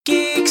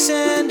Geeks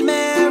and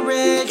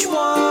Marriage.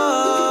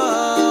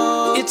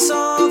 Whoa, it's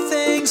all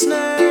things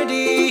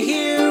nerdy.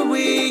 Here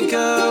we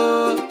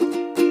go.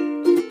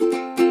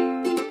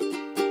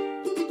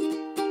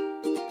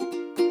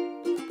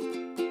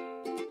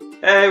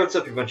 Hey, what's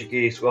up, you bunch of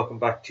geeks? Welcome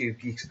back to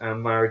Geeks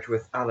and Marriage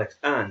with Alex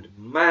and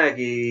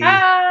Maggie.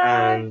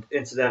 Hi. And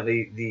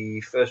incidentally,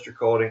 the first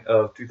recording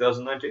of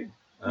 2019.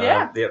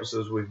 Yeah. The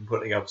episodes we've been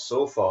putting out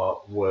so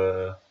far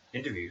were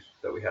interviews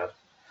that we had.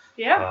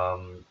 Yeah,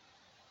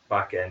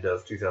 Back end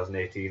of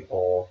 2018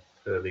 or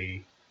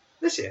early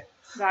this year.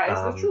 that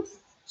is the truth.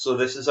 So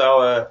this is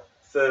our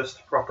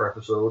first proper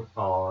episode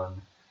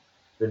on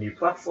the new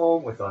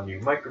platform with our new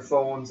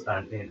microphones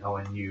and in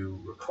our new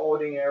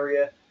recording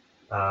area.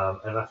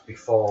 And that's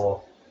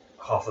before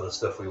half of the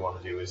stuff we want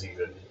to do is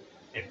even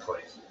in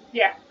place.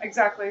 Yeah,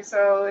 exactly.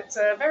 So it's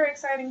a very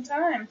exciting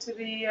time to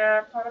be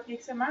part of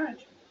Geeks and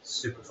Marriage.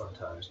 Super fun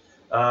times.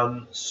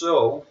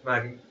 So,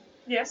 Maggie,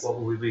 Yes. what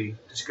will we be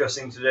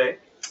discussing today?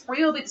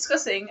 We will be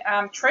discussing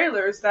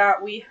trailers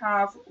that we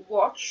have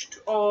watched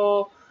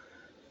or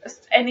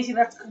anything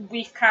that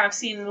we've kind of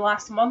seen in the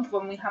last month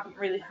when we haven't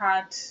really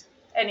had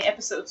any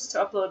episodes to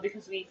upload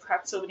because we've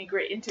had so many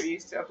great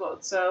interviews to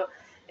upload. So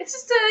it's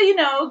just,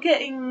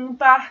 getting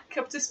back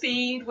up to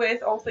speed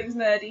with all things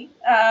nerdy.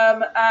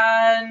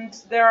 And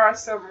there are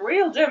some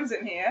real gems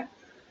in here.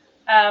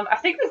 I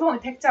think we've only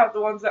picked out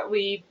the ones that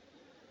we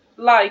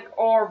like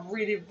or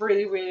really,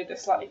 really, really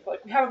dislike.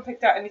 Like, we haven't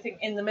picked out anything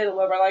in the middle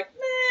where we're like,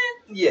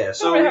 meh, Yeah, don't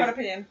so really have an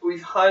opinion.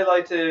 we've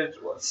highlighted,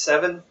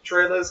 7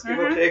 trailers, give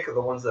or Mhm. take, of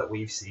the ones that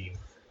we've seen.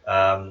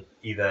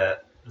 Either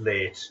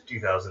late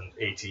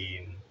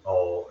 2018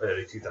 or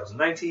early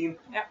 2019.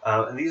 Yeah.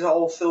 And these are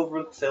all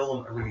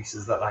film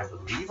releases that I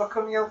believe are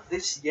coming out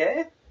this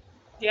year.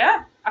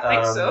 Yeah, I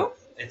think so.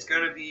 It's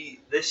going to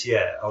be this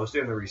year. I was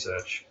doing the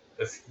research,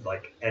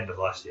 end of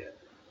last year.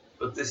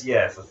 But this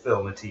year for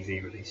film and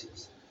TV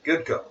releases.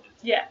 Good God.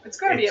 Yeah, it's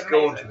going to be It's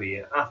amazing. going to be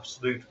an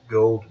absolute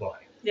gold mine.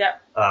 Yeah.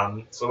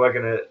 So we're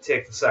going to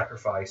take the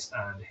sacrifice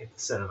and hit the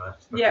cinema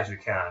as much as we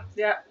can.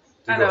 Yeah,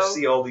 To I go know.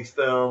 see all these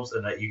films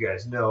and let you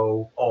guys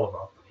know all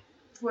about them.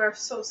 We're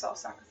so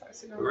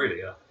self-sacrificing. We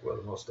really are. We're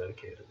the most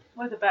dedicated.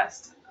 We're the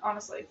best,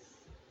 honestly.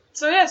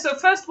 So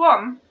first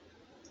one,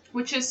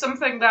 which is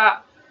something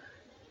that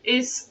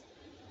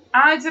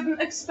I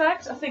didn't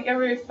expect. I think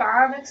every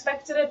fan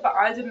expected it, but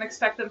I didn't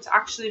expect them to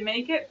actually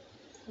make it,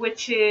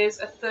 which is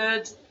a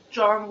third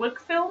John Wick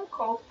film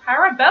called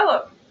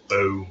Parabellum.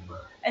 Boom.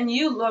 And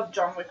you love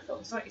John Wick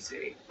films, don't you,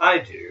 sweetie? I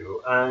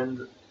do,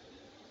 and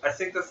I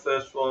think the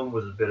first one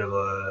was a bit of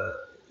a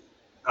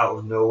out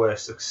of nowhere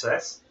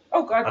success.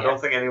 Oh, God, I don't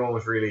think anyone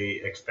was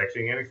really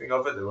expecting anything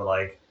of it. They were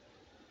like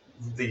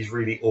these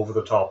really over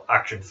the top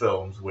action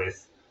films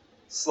with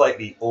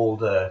slightly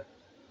older,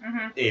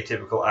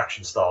 atypical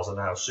action stars are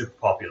now super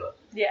popular.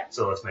 Yeah.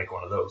 So let's make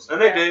one of those.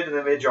 And they did, and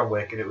they made John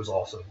Wick, and it was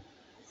awesome.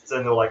 So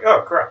then they were like,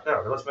 oh crap,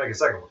 no, let's make a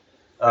second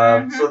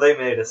one. So they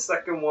made a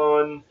second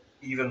one,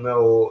 even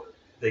though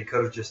they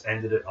could have just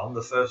ended it on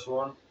the first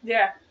one.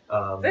 Yeah.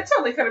 They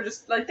totally could have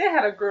just, they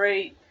had a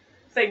great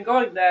thing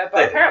going there, but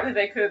They did. apparently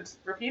they could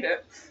repeat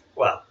it.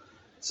 Well,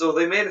 so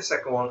they made a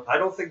second one. I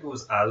don't think it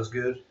was as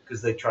good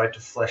because they tried to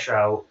flesh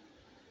out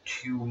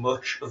too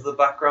much of the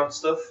background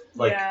stuff,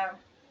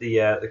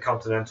 the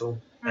Continental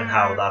and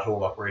how that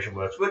whole operation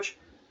works, which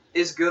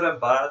is good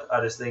and bad. I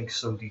just think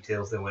some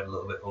details they went a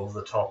little bit over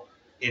the top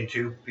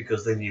into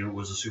because they knew it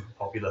was a super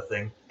popular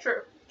thing.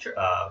 True.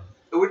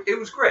 It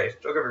was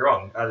great. Don't get me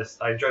wrong.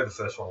 I enjoyed the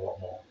first one a lot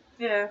more.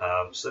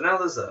 Yeah. So now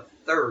there's a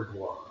third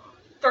one,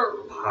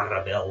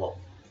 Parabellum.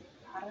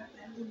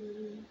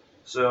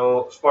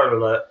 So, spoiler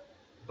alert,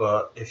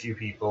 but if you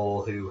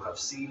people who have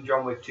seen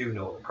John Wick 2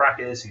 know what the crack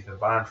is, he's been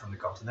banned from the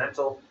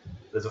Continental.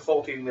 There's a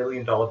 $14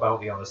 million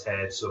bounty on his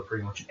head, so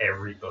pretty much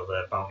every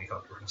other bounty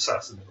hunter and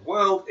assassin in the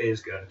world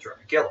is going to try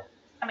and kill him.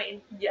 I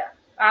mean, yeah.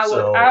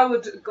 I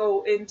would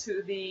go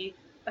into the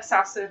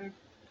assassin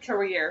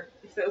career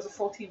if there was a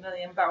 14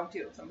 million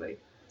bounty on somebody.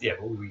 Yeah,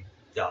 but we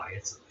die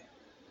instantly.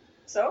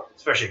 So?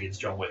 Especially against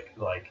John Wick.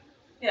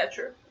 Yeah,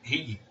 true.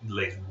 He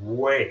lays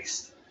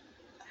waste.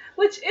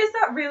 Which, is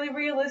that really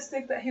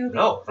realistic that he would be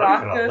No, that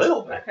not even good? a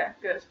little bit. Okay,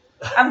 good.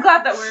 I'm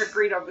glad that we're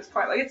agreed on this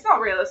point. It's not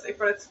realistic,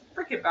 but it's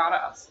freaking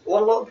badass.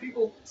 What a lot of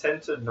people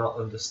tend to not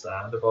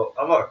understand about...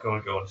 I'm not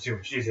going to go into too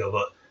much detail,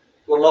 but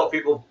what a lot of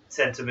people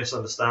tend to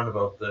misunderstand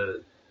about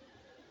the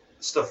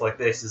stuff like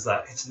this is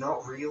that it's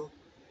not real.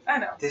 I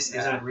know. This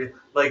Yeah. isn't real.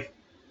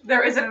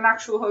 There isn't an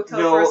actual hotel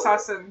No, for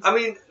assassins. I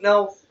mean,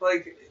 no,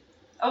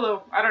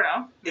 Although, I don't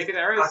know. Maybe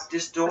there I is.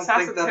 just don't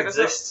Assassins think that hit us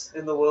up. exists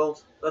in the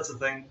world. That's the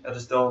thing. I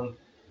just don't.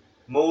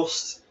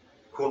 Most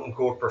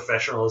quote-unquote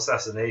professional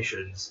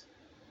assassinations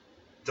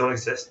don't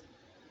exist.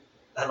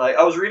 And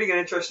I was reading an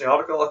interesting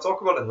article. I'll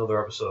talk about it in another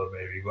episode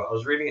maybe, but I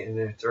was reading an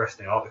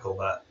interesting article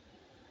that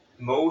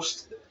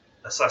most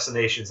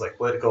assassinations, like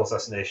political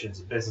assassinations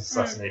and business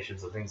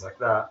assassinations and things like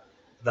that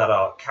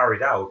are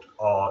carried out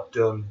are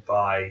done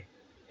by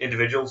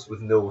individuals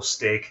with no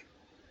stake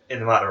in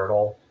the matter at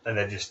all, and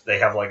they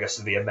have like a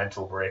severe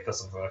mental break or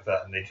something like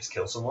that, and they just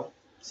kill someone.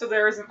 So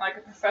there isn't like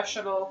a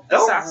professional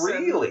Not assassin.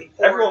 really.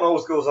 or- Everyone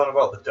always goes on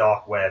about the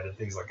dark web and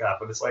things like that,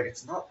 but it's like,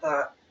 it's not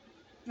that.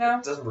 No.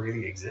 It doesn't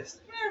really exist.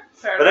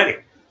 Fair But enough.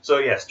 anyway, so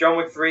yes, John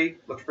Wick 3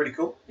 looks pretty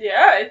cool.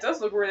 Yeah, it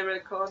does look really,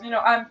 really cool.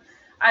 And,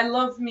 I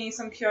love me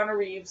some Keanu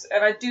Reeves,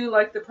 and I do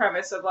like the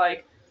premise of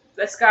like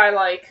this guy,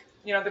 like,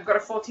 they've got a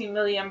 14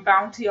 million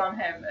bounty on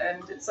him,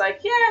 and it's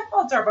like, yeah,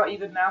 odds are about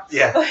even now.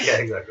 Yeah, Like, yeah,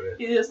 exactly.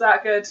 He is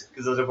that good.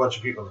 Because there's a bunch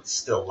of people that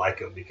still like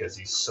him because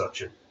he's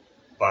such a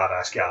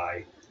badass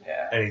guy,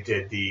 Yeah. and he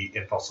did the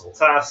impossible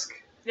task.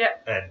 Yeah.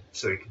 And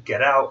so he could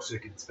get out, so he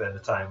could spend the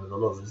time with the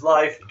love of his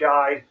life. He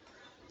died.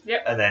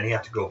 Yep. And then he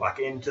had to go back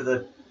into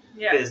the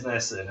Yeah.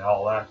 business and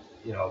all that,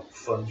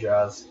 fun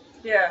jazz.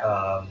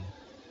 Yeah.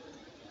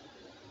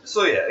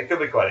 So yeah, it could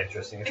be quite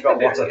interesting. It's It got could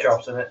be lots of really good.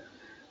 chops in it.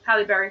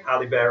 Halle Berry,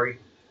 Halle Berry,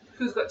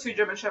 who's got 2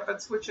 German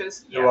Shepherds, which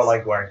is, who are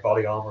like wearing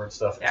body armor and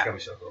stuff. It's Yeah. gonna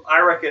be so cool. I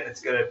reckon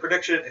it's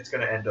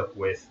gonna end up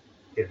with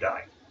him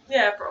dying,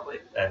 Yeah, probably.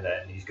 and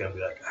then he's gonna be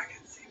like, I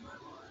can see my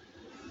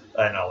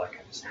wife, and all that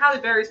kind of stuff.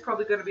 Halle Berry's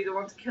probably going to be the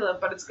one to kill him,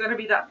 but it's going to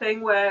be that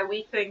thing where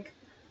we think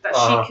that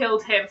Uh-huh. she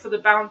killed him for the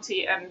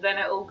bounty, and then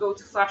it'll go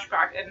to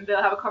flashback, and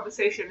they'll have a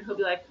conversation, and he'll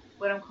be like,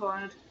 when I'm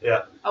cornered,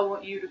 Yeah. I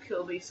want you to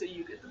kill me so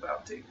you get the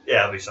bounty.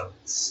 Yeah, it'll be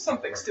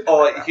something stupid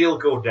Or like that. he'll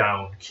go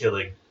down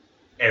killing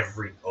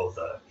every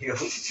other. He'll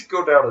just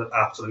go down an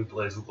absolute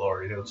blaze of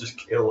glory. He'll just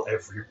kill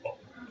everyone.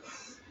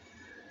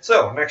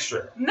 So next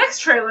trailer. Next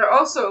trailer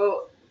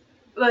also,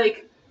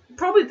 like,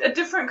 probably a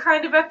different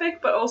kind of epic,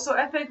 but also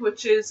epic,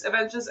 which is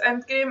Avengers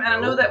Endgame, and I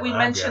know Oh that we my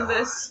mentioned God.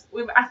 this,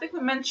 I think we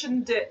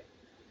mentioned it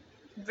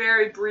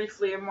very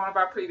briefly in one of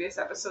our previous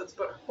episodes,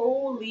 but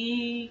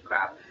holy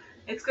crap.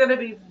 It's going to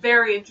be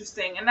very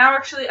interesting. And now,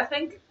 actually, I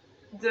think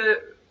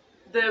the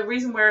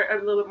reason we're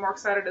a little bit more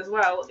excited as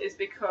well is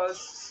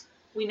because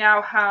we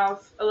now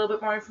have a little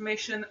bit more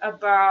information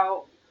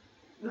about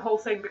the whole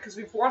thing, because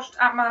we've watched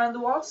Ant-Man and the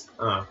Wasp,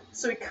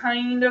 so we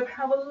kind of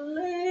have a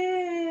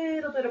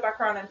little bit of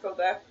background info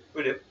there.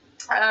 We do.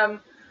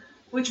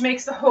 Which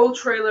makes the whole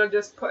trailer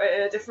just put it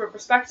in a different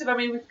perspective. I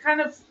mean, we've kind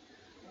of,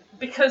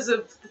 because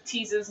of the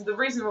teasers, the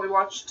reason why we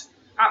watched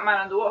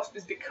Ant-Man and the Wasp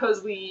is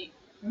because we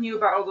knew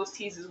about all those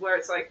teasers where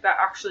it's like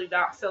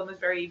that film is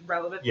very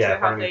relevant Yeah, to how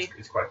apparently they...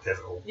 it's quite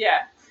pivotal.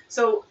 Yeah.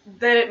 So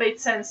then it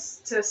made sense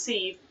to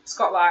see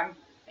Scott Lang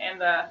in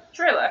the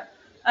trailer.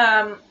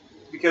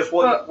 Because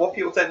what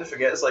people tend to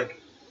forget is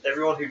like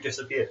everyone who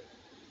disappeared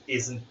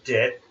isn't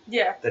dead.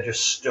 Yeah. They're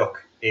just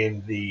stuck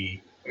in the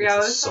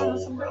Reality soul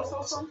Stone or realm. something?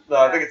 Or Soul something. No,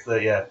 I think it's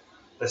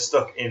they're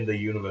stuck in the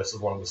universe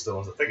of one of the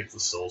stones. I think it's the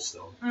Soul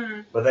Stone.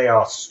 Mm. But they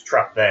are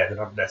trapped there. They're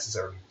not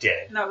necessarily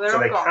dead. No, they're so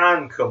not they gone.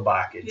 can come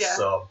back in Yeah.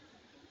 some.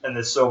 And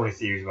there's so many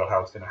theories about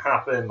how it's going to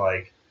happen.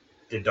 Like,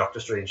 did Doctor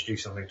Strange do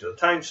something to the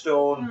Time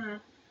Stone? Mm.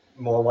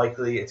 More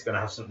likely, it's going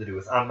to have something to do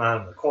with Ant-Man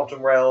and the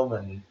quantum realm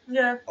and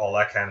Yeah. all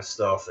that kind of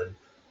stuff.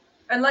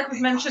 And like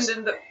we've mentioned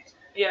in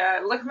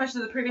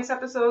the previous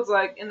episodes,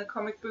 like in the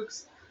comic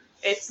books,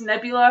 it's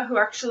Nebula who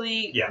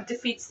actually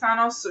defeats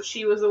Thanos. So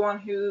she was the one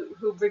who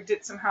rigged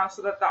it somehow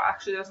so that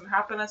actually doesn't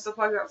happen and stuff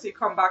like that. So you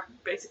come back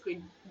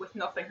basically with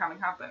nothing having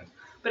happened.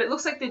 But it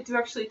looks like they do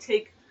actually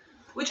take,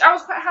 which I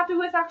was quite happy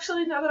with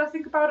actually. Now that I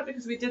think about it,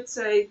 because we did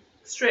say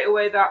straight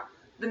away that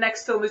the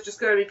next film is just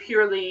going to be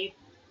purely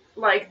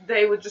like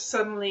they would just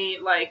suddenly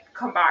like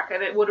come back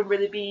and it wouldn't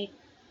really be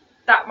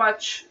that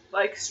much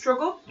like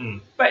struggle.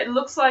 But it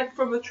looks like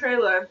from the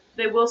trailer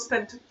they will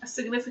spend a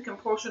significant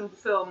portion of the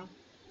film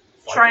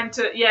trying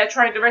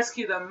to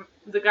rescue them,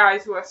 the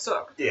guys who are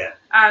stuck. Yeah.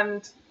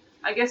 And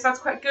I guess that's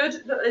quite good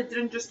that they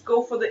didn't just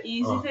go for the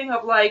easy thing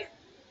of like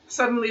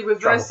suddenly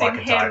reversing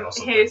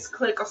his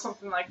click or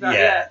something like that.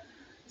 Yeah.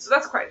 So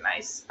that's quite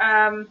nice.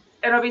 And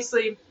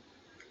obviously,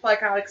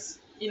 like Alex,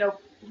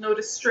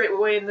 noticed straight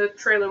away in the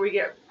trailer we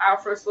get our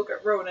first look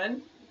at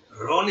Ronin.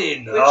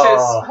 Ronin, which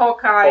is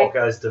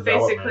Hawkeye's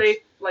development. Basically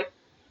like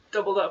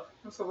doubled up.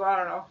 So I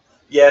don't know.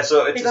 Yeah,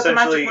 so it's he got the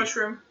essentially magic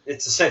mushroom.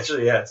 It's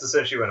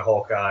essentially when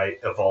Hawkeye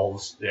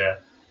evolves,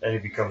 and he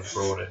becomes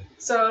Ronin.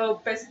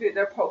 So basically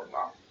they're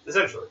Pokemon.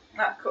 Essentially.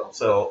 Ah, cool.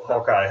 So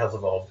Hawkeye has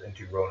evolved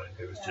into Ronin,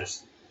 who is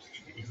just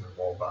even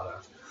more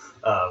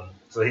badass.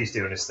 So he's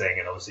doing his thing,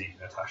 and obviously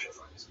Natasha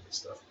finds him and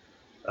stuff.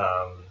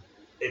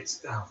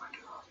 It's oh my god.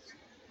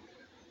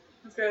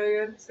 It's gonna be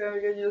good. It's gonna be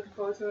good. You're looking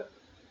forward to it.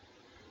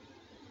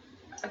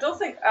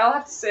 I'll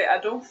have to say, I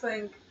don't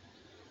think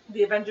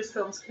the Avengers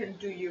films can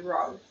do you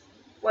wrong.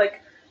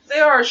 Like, they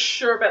are a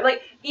sure bet.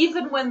 Like,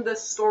 even when the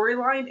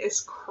storyline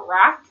is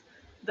crap,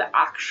 the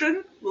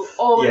action will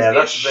always be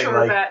a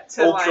sure bet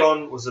to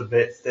Ultron was a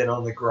bit thin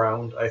on the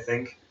ground, I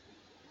think.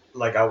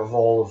 Like, out of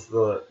all of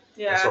the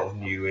sort of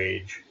new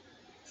age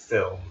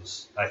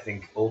films, I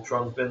think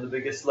Ultron's been the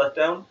biggest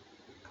letdown.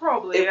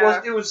 Probably,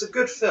 It was a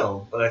good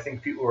film, but I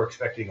think people were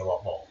expecting a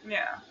lot more.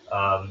 Yeah.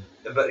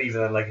 But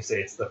even then, like you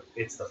say, it's the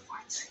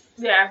fight scene.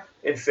 Yeah.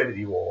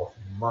 Infinity War,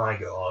 my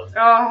god.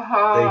 Uh-huh.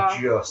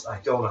 I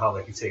don't know how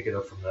they could take it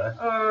up from there.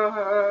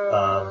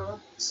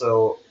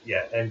 So,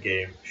 yeah,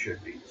 Endgame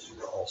should be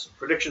super awesome.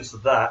 Predictions for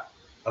that,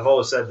 I've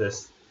always said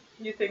this,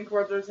 You think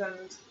Rogers and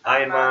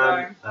Iron Man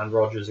Man and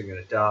Rogers are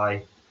going to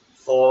die.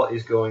 Thor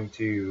is going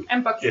to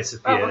Bucky.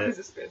 disappear Bucky's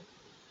a spin.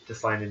 to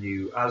find a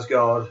new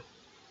Asgard.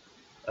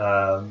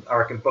 I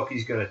reckon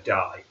Bucky's going to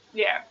die.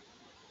 Yeah.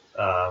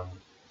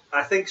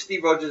 I think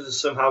Steve Rogers is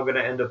somehow going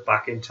to end up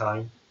back in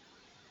time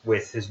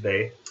with his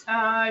bae.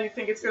 You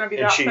think it's going to be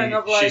And that thing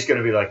of like... she's going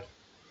to be like,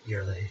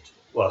 "You're late."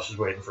 While she's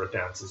waiting for a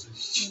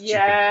dance.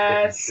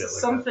 Yes, shit like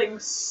something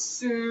that.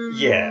 super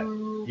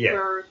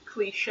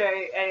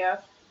cliche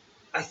AF.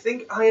 I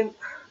think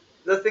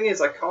the thing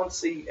is, I can't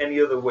see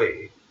any other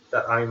way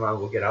that Iron Man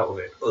will get out of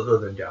it other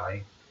than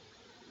dying.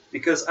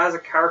 Because as a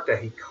character,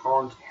 he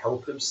can't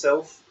help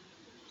himself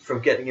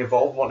from getting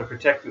involved, wanting to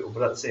protect people,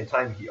 but at the same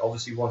time, he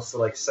obviously wants to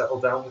like settle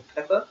down with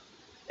Pepper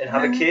and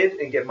have a kid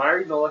and get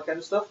married and all that kind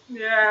of stuff.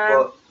 Yeah.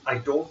 But I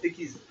don't think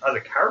he's, as a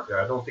character,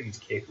 I don't think he's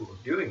capable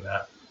of doing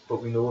that.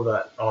 But we know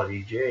that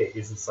RDJ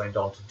isn't signed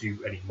on to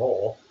do any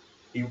more.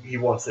 He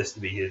wants this to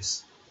be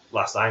his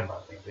last Iron Man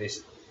thing,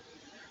 basically.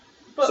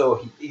 But,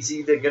 so he's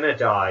either going to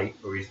die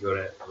or he's going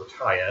to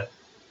retire.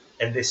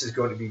 And this is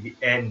going to be the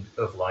end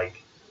of,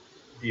 like,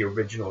 the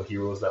original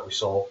heroes that we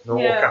saw. No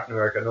more Captain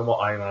America, no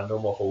more Iron Man, no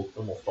more Hulk,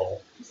 no more Thor.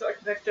 It's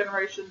like Next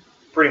Generation.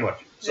 Pretty much.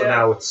 So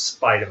now it's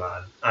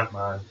Spider-Man,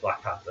 Ant-Man,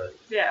 Black Panther.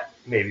 Yeah.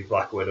 Maybe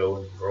Black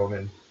Widow and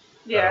Ronan.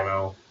 Yeah. I don't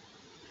know.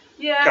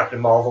 Yeah. Captain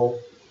Marvel,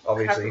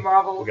 obviously. Captain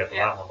Marvel. We'll get to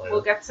that one later.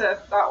 We'll get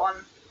to that one.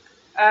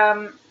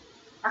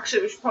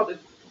 Actually, we should probably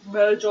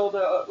merge all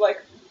the,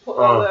 like, put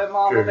all the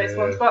Marvel-based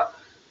ones. But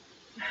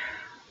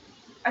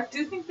I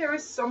do think there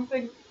is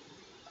something,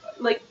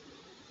 like,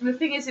 the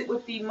thing is, it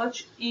would be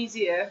much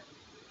easier.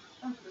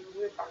 Oh, there's a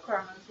weird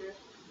background noise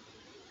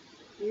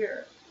here.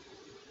 Here.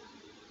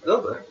 A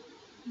little bit.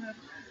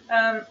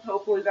 Yeah.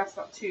 Hopefully that's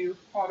not too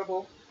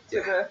audible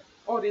to the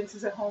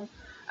audiences at home.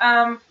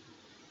 I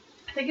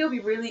think it would be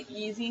really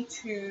easy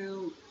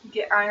to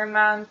get Iron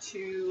Man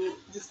to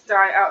just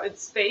die out in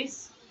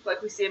space,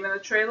 like we see him in the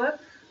trailer.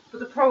 But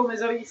the problem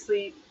is,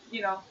 obviously,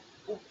 you know,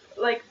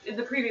 like in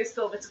the previous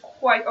film, it's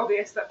quite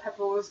obvious that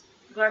Pepper was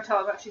going to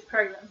tell him that she's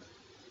pregnant.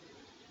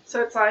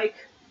 So it's like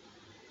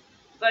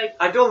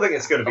I don't think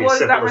it's going to be as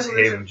simple as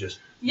him just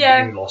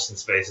getting lost in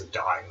space and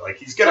dying. Like,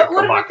 he's going to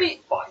come back and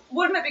fight.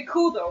 Wouldn't it be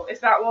cool, though,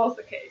 if that was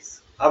the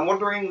case? I'm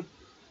wondering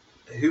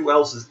who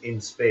else is in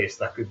space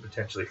that could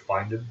potentially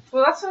find him.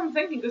 Well, that's what I'm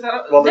thinking, because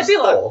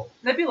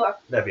Nebula.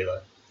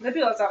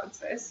 Nebula's out in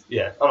space.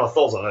 Yeah. Oh, no,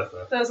 Thor's on Earth,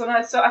 though. Thor's on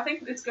Earth, so I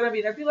think it's going to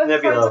be Nebula.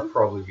 Nebula will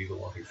probably be the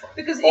one who finds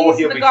him. Because he's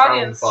in the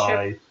Guardians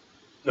ship.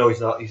 No,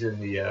 he's not. He's in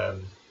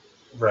the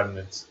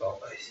Remnants. Oh,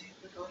 is he in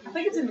the Guardians? I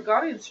think it's in the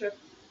Guardians ship.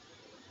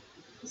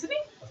 Isn't he?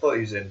 I thought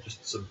he was in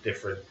just some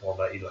different one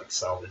that he, like,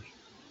 salvaged.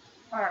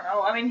 I don't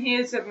know. I mean, he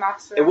is a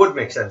master. It would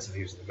make sense if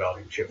he was in the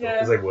Guardian ship,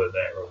 because they were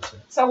there, obviously.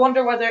 So I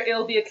wonder whether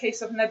it'll be a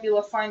case of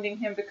Nebula finding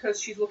him because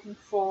she's looking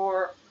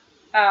for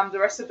the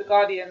rest of the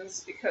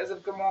Guardians because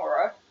of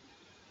Gamora.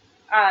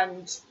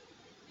 And...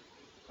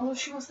 Oh,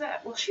 she was there.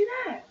 Was she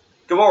there?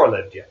 Gamora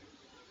lived, yeah.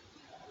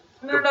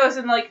 No, as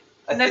in, like,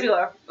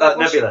 Nebula.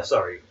 Nebula,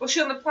 sorry. Was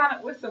she on the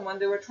planet with them when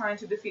they were trying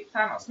to defeat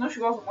Thanos? No, she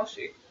wasn't, was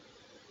she?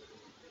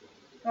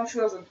 No, she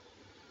wasn't.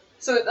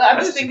 So I'm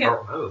just thinking.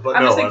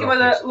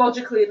 Whether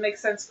logically it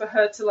makes sense for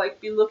her to like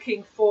be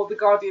looking for the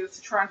Guardians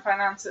to try and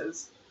find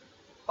answers.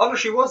 Oh no,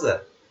 she was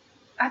there.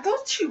 I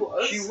thought she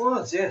was. She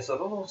was, yes. I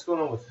don't know what's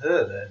going on with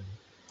her then.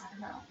 I don't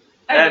know.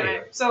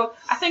 Anyway, so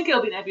I think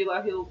it'll be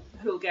Nebula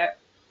who'll get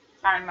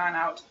Iron Man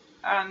out,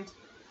 and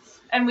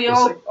we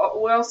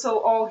also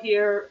all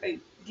here at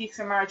Geeks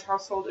and Marriage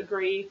Household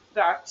agree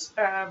that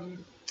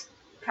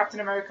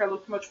Captain America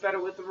looked much better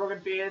with the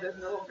rugged beard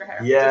and the longer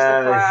hair.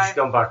 Yeah, he's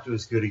gone back to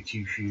his goody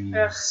two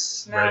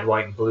shoes, red,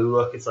 white, and blue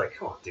look. It's like,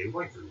 come on, dude,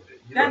 why ruin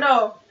it?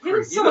 He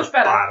looks so much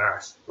better.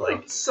 Badass. Like, he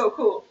looks so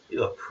cool.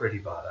 You look pretty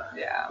badass.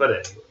 Yeah. But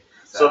anyway,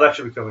 so that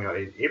should be coming out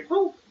in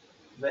April?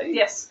 May?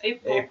 Yes,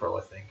 April. April,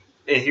 I think.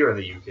 Here in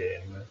the UK,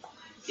 anyway.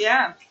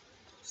 Yeah.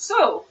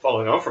 So.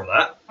 Following on from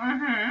that.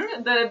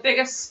 The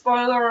biggest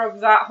spoiler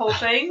of that whole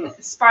thing,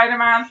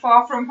 Spider-Man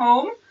Far From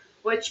Home,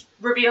 which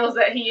reveals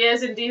that he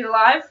is indeed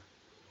alive.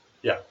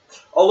 Yeah.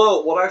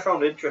 Although, what I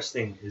found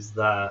interesting is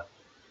that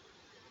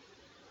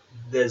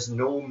there's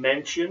no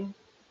mention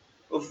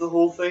of the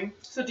whole thing.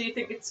 So do you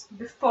think it's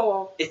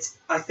before?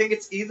 I think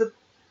it's either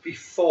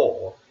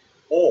before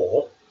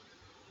or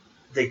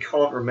they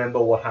can't remember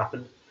what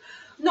happened.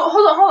 No,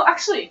 hold on.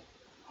 Actually,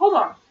 hold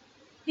on.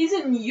 He's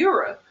in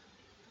Europe.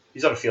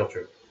 He's on a field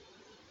trip.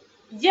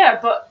 Yeah,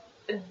 but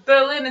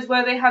Berlin is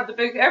where they had the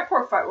big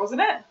airport fight,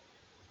 wasn't it?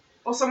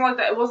 Or something like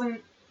that. It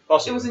wasn't...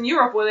 Possibly. It was in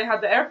Europe where they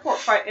had the airport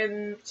fight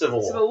in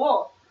Civil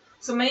War.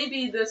 So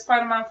maybe the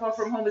Spider-Man Far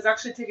From Home is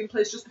actually taking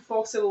place just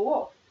before Civil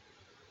War.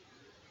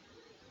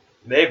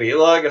 Maybe.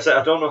 Like I said,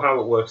 I don't know how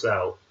it works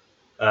out.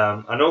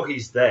 I know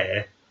he's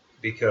there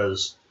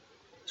because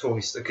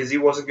he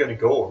wasn't going to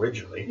go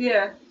originally.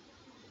 Yeah.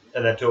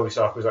 And then Tony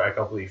Stark was like, I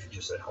can't believe you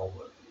just said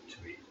homework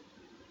to me.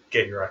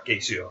 Get your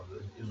suit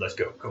on. Let's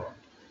go. Come on.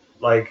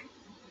 Like,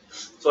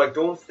 so I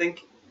don't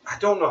think I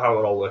don't know how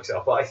it all works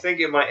out, but I think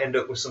it might end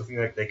up with something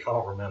like they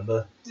can't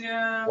remember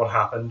Yeah. what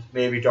happened.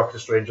 Maybe Doctor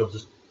Strange will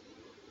just,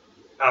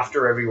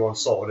 after everyone's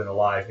sorted and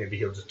alive, maybe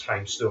he'll just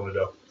time stone it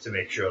up to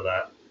make sure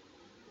that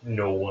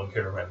no one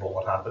can remember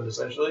what happened,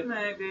 essentially.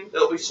 Maybe.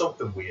 It'll be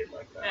something weird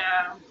like that.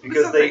 Yeah.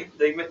 Because they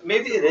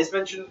maybe it is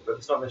mentioned, but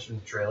it's not mentioned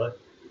in the trailer.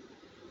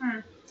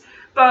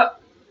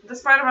 But the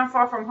Spider-Man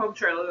Far From Home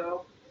trailer,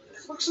 though,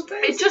 It looks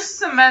amazing. it just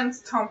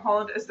cements Tom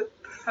Holland as the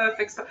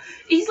perfect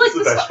He's like He's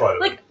the best Spider-Man.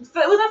 Like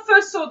when I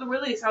first saw the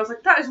release, I was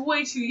like, that is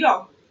way too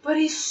young. But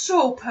he's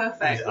so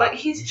perfect.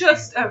 He's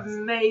just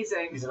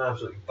amazing. He's an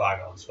absolutely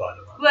bang-on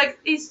Spider-Man. Like,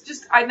 he's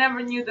just... I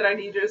never knew that I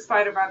needed a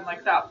Spider-Man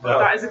like that, but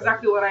that is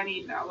exactly what I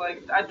need now.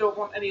 Like, I don't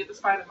want any other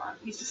Spider-Man.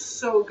 He's just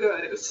so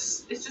good.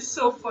 It's just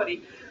so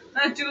funny.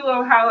 And I do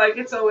love how, like,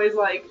 it's always,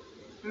 like,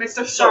 Mr.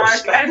 So Stark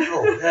respectful,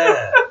 and...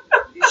 yeah.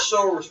 He's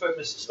so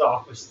respectful. Mr.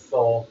 Stark, Mr.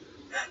 Thor,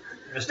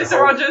 Mr.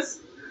 Hulk,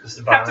 Rogers.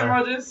 Mr. Banner. Captain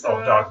Rogers.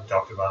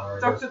 Dr. Banner.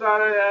 Dr.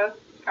 Banner, yeah.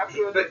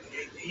 Captain Rogers.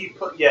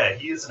 But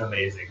he is an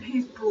amazing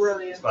He's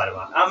brilliant.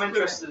 Spider-Man. I'm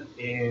interested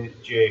in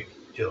Jake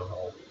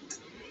Gyllenhaal.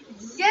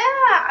 Yeah,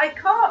 I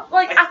can't...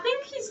 Like, I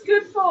think he's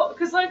good for...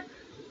 Because, like,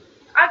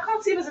 I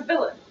can't see him as a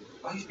villain.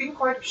 Well, he's been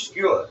quite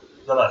obscure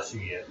the last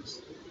few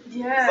years.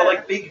 Yeah. For,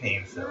 like, big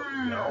name films,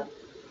 you know?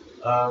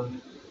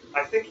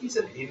 I think he's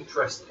an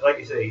interesting... Like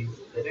you say, he's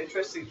an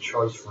interesting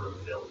choice for a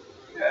villain.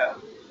 Yeah.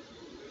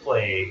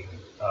 Playing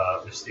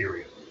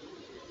Mysterio.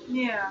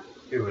 Yeah.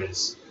 Who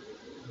is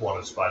one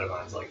of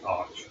Spider-Man's, like,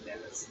 arch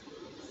nemesis.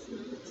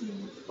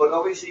 But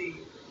obviously,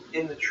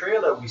 in the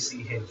trailer, we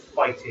see him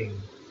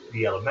fighting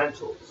the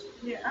Elementals.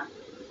 Yeah.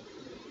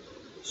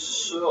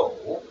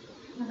 So,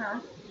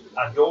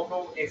 I don't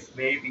know if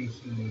maybe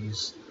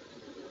he's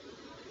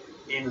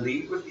in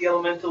league with the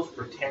Elementals,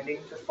 pretending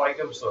to fight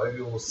them so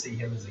everyone will see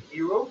him as a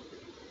hero.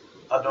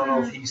 I don't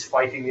know if he's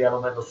fighting the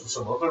Elementals for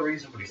some other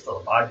reason, but he's still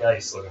a bad guy,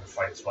 he's still going to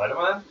fight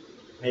Spider-Man.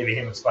 Maybe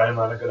him and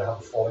Spider-Man are going to have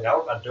a falling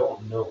out, I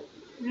don't know.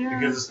 Yeah.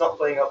 Because it's not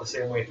playing out the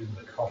same way it did in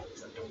the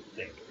comics, I don't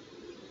think.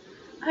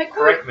 I quite,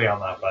 Correct me on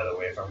that, by the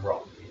way, if I'm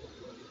wrong.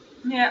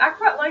 yeah, I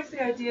quite like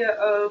the idea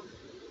of...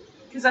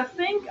 Because I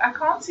think I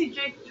can't see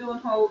Jake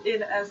Gyllenhaal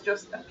in as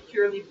just a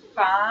purely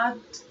bad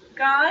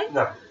guy.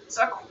 No.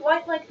 So I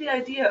quite like the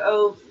idea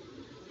of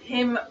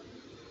him,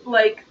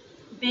 like,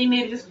 being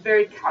maybe just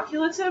very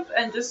calculative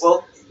and just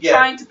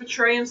trying to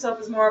portray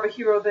himself as more of a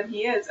hero than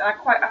he is. And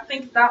I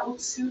think that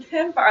would suit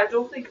him, but I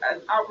don't think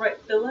an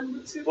outright villain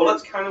would suit him. Well,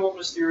 that's kind of what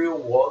Mysterio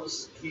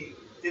was. He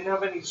didn't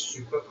have any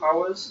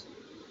superpowers.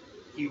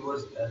 He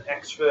was an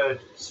expert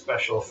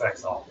special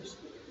effects artist.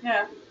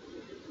 Yeah.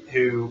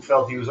 Who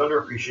felt he was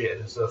underappreciated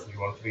and stuff, and he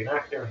wanted to be an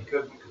actor, and he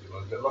couldn't because he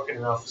wasn't good looking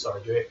enough.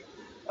 Sorry, Jake.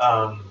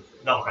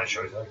 Not my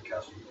choice, I can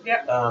cast you.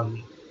 Yeah.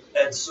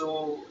 And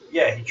so,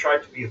 yeah, he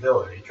tried to be a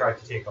villain. He tried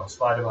to take on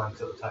Spider-Man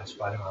until the time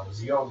Spider-Man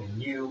was young and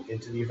new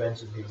into the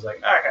Avengers, and he was like,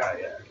 yeah, I can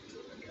do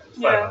that.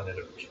 Spider-Man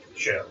did a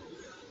show.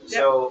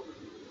 So,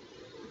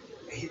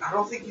 I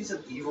don't think he's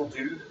an evil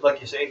dude.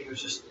 Like you say, he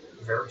was just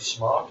very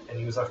smart, and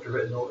he was after a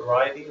bit of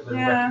notoriety and a bit of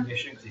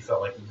recognition because he felt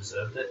like he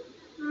deserved it.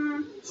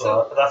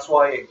 So that's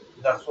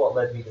what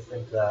led me to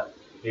think that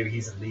maybe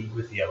he's in league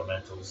with the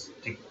Elementals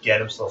to get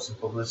himself some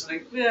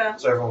publicity. Yeah.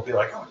 So everyone will be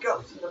like, oh my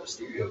god, this is that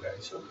Mysterio guy,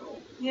 he's so cool.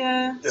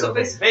 Yeah. So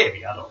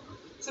maybe, I don't know.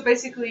 So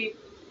basically,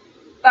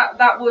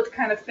 that would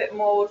kind of fit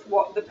more with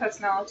what the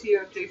personality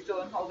of Jake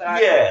Gyllenhaal that I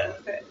think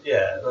would fit.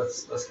 Yeah,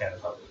 that's kind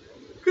of how.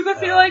 Because I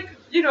feel like,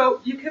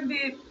 you can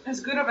be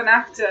as good of an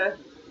actor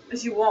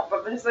as you want,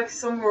 but there's like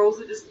some roles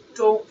that just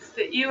don't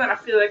fit you, and I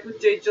feel like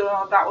with Jake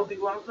Gyllenhaal that would be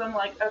one of them,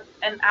 like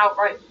an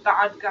outright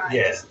bad guy.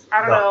 Yeah. Just,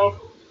 I don't know.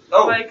 Evil.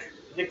 Oh, like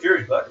Nick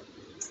Fury's back.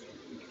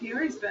 Nick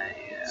Fury's back.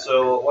 Yeah.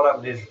 So what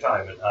happened to his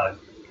retirement? I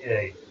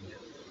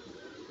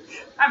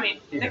mean,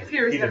 Nick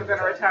Fury's never going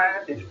to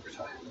retire. He didn't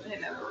retire. He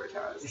never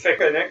retires. You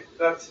think, okay, Nick,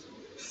 that's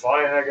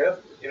fine, I guess.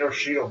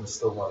 Shield is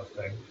still not a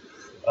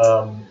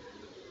thing.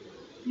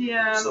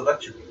 Yeah. So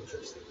that should be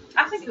interesting.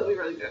 I think it'll be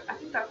really good. I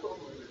think that will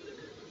be really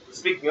good.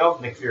 Speaking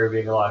of Nick Fury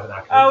being alive and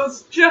active, I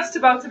was just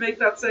about to make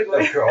that segue.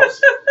 Of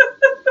course.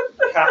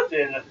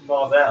 Captain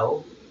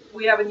Marvel.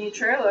 We have a new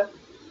trailer.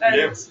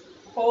 And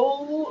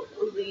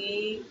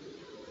holy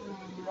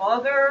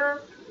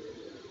mother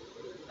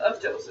of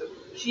Joseph.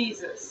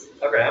 Jesus.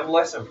 Okay, I'm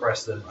less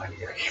impressed than I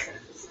guess.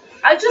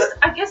 I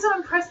guess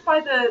I'm impressed by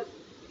the...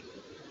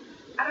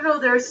 I don't know,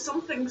 there is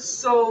something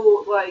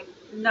so, like,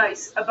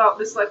 nice about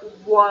this, like,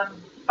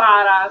 one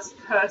badass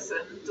person.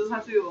 It doesn't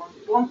have to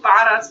be one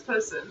badass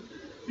person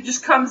who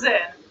just comes in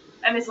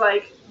and is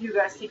like, you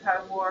guys keep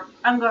having war.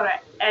 I'm gonna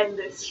end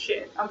this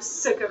shit. I'm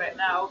sick of it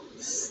now.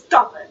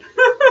 Stop it.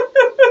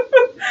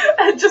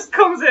 And just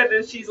comes in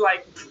and she's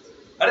like,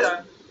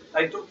 done.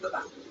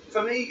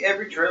 For me,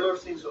 every trailer I've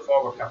seen so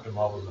far with Captain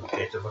Marvel is a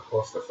bit of a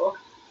clusterfuck.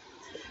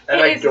 And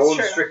I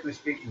don't, strictly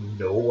speaking,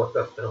 know what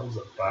the film's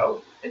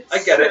about.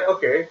 I get it,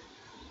 okay.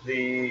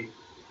 The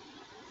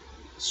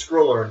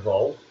Skrull are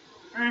involved.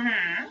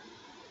 Mm-hmm.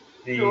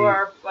 Who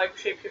are, like,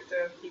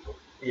 shapeshifter people.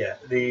 Yeah,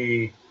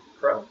 the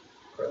Krell?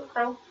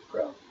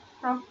 Krell.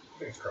 I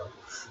think it's Krell.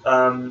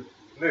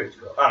 maybe it's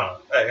Skrull. I don't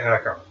know. I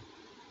can't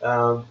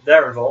remember.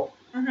 They're involved,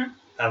 Mhm.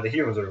 and the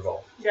humans are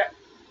involved. Yeah.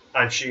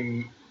 And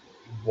she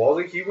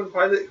was a human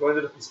pilot who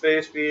ended up in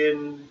space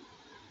being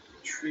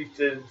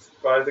treated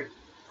by the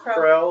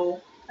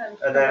Krell, and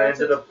then converted.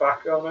 ended up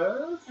back on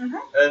Earth. Mhm.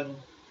 And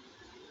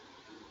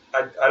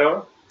I don't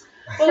know.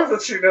 Well, I've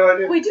actually no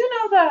idea. We do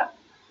know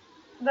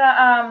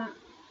that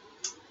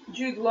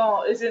Jude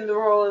Law is in the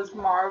role as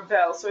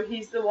Marvel, so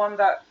he's the one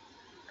that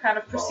kind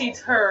of precedes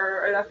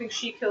her, and I think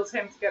she kills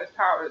him to get his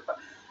powers. But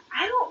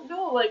I don't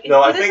know, like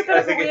No, it is a bit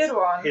of a weird it's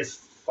one. his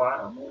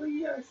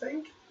family. I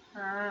think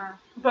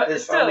But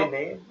his still, family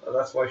name.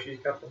 That's why she's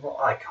Captain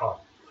Marvel. I can't.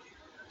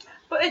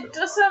 but it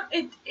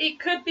doesn't. It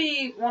could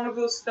be one of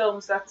those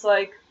films that's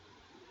like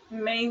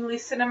mainly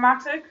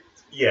cinematic.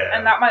 Yeah.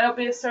 And that might not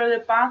be necessarily a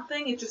bad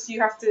thing. It's just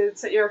you have to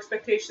set your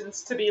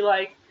expectations to be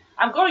like,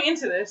 I'm going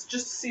into this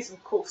just to see some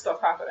cool stuff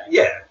happening.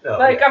 Yeah. No,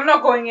 Like, yeah. I'm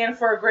not going in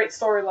for a great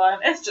storyline.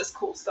 It's just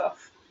cool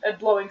stuff. And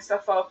blowing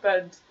stuff up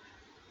and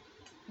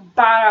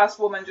badass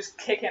woman just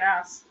kicking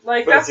ass.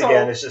 Like, But that's it's,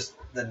 again, all. it's just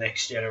the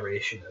next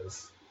generation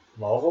of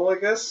Marvel, I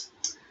guess.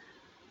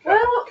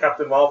 Well-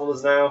 Captain Marvel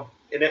is now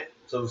in it,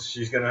 so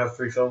she's going to have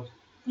 3 films.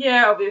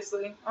 Yeah,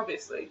 obviously.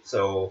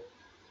 So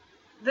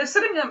They're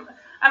setting them...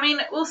 I mean,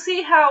 we'll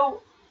see how...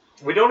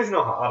 we don't even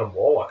know how Adam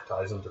Warlock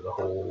ties into the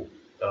whole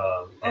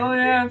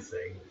Endgame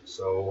thing.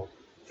 So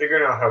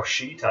figuring out how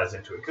she ties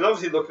into it. Because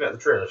obviously looking at the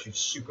trailer, she's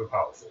super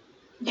powerful.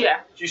 Yeah.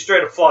 She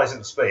straight up flies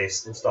into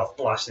space and starts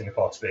blasting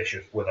apart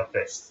spaceships with her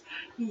fists.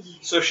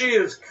 So she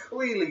is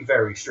clearly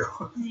very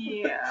strong.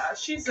 Yeah,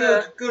 she's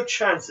Good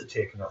chance at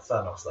taking out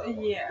Thanos that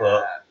one. Yeah.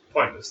 But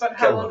pointless. But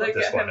how Kill will them they at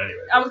this get point him?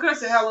 anyway. I was going to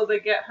say, how will they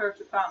get her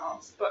to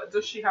Thanos? But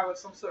does she have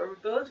some sort of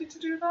ability to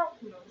do that?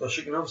 Who knows? Well,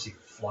 she can obviously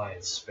fly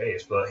in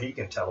space, but he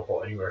can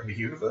teleport anywhere in the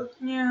universe.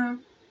 Yeah.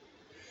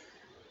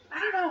 I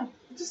don't know.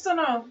 I just don't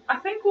know. I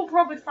think we'll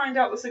probably find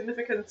out the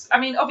significance. I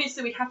mean,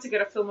 obviously we had to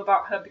get a film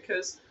about her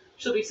because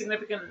she'll be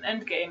significant in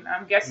Endgame.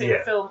 I'm guessing Yeah.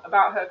 a film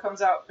about her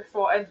comes out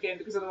before Endgame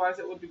because otherwise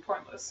it would be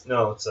pointless.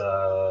 No, it's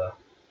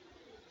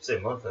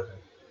same month, I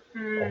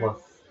think. Or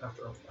month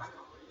after. I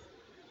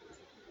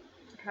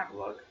can have a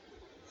look.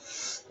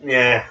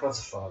 Yeah, what's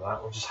the fun of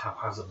that? We'll just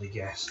haphazardly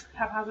guess.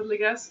 Haphazardly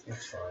guess.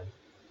 It's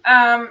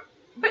fine.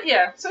 But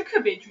yeah, so it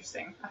could be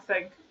interesting, I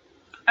think.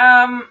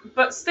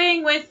 But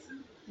staying with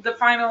the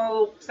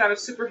final sort of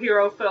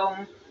superhero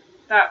film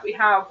that we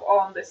have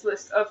on this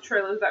list of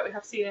trailers that we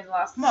have seen in the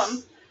last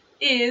month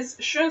is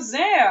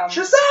Shazam!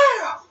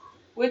 Shazam!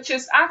 Which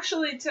is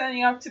actually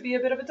turning out to be a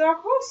bit of a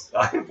dark horse.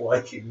 I'm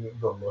liking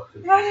the look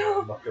of I Shazam,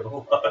 know. I'm not gonna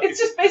lie. It's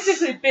just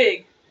basically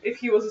big if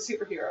he was a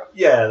superhero.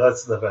 Yeah,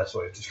 that's the best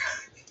way to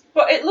describe it.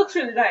 But it looks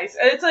really nice.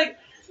 And it's like,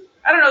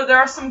 I don't know, there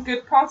are some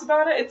good parts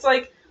about it. It's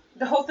like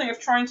the whole thing of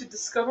trying to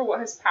discover what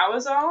his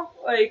powers are.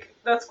 Like,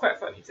 that's quite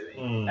funny to me.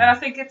 And I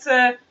think it's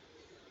a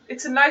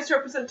nice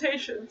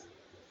representation.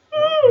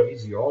 Oh,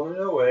 he's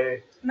yawning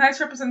away. Nice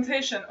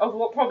representation of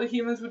what probably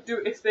humans would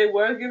do if they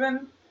were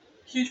given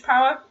huge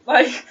power.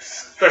 Like,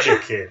 Especially a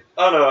kid.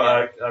 Oh no,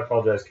 I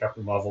apologize,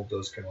 Captain Marvel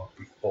does come out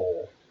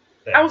before.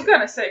 I was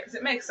gonna say, because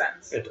it makes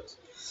sense. It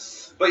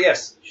does. But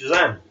yes,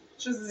 Shazam.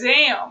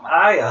 Shazam!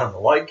 I am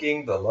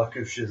liking the look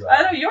of Shazam.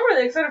 I know, you're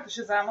really excited for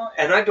Shazam, aren't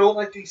you? And I don't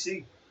like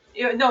DC.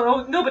 Yeah,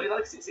 no, nobody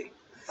likes DC.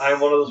 I'm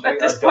one of those At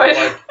people this I don't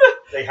point. like.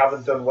 They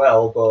haven't done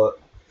well, but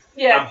I'm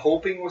Yeah.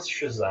 hoping with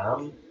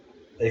Shazam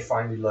they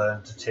finally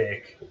learn to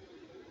take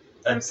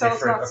a Themselves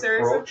different not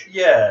seriously? approach.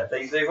 Yeah,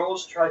 they've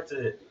always tried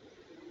to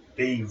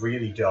be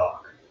really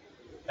dark,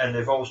 and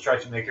they've always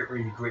tried to make it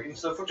really gritty and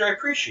stuff, which I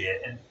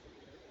appreciate. And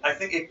I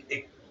think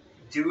it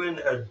doing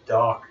a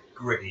dark,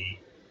 gritty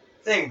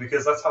thing,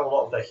 because that's how a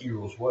lot of their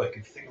heroes work. If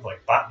you think of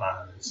like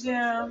Batman and stuff,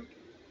 Yeah.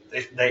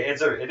 like,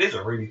 it is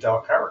a really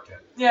dark character.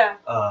 Yeah.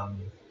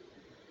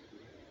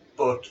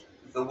 But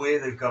the way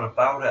they've gone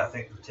about it, I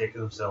think they've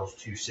taken themselves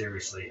too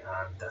seriously,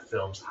 and their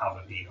films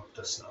haven't been up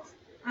to snuff.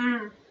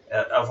 Mm.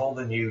 Of all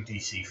the new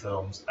DC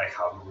films, I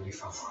haven't really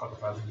found one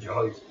that I've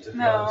enjoyed, to be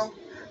No. honest.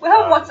 We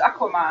haven't watched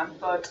Aquaman,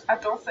 but I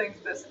don't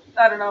think this.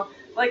 I don't know.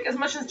 Like, as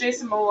much as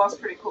Jason Momoa's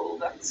pretty cool,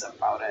 that's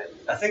about it.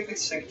 I think they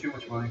sink too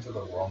much money to the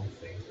wrong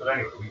things, but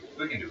anyway,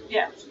 we can do it.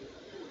 Yeah.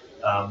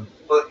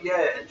 But yeah,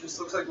 it just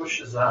looks like with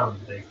Shazam,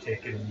 they've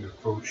taken a new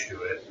approach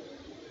to it.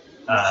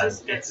 Which is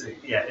good.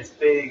 It's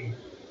big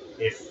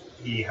if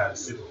he had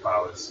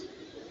superpowers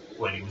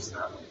when he was an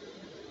adult.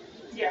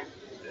 Yeah.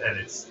 And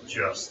it's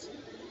just...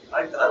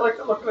 I like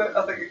the look of it.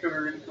 I think it could be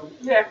really cool.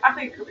 Yeah, I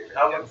think it could be really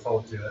I'm good. looking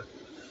forward to it.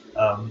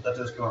 That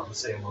does come out the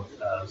same month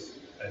as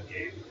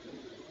Endgame.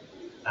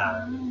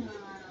 And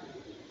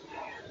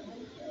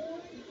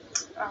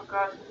Oh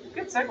god.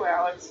 Good segue,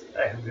 Alex.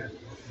 hey, I'm good.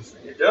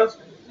 It does.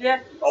 Yeah.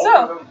 All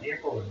So, of them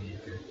April in the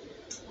UK.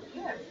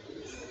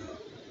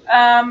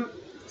 yeah.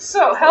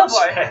 So,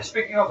 Hellboy.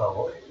 Speaking of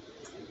Hellboy.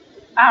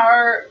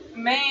 Our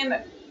main,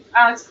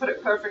 Alex put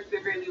it perfectly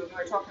really when we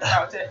were talking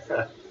about it,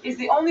 is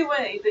the only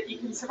way that you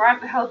can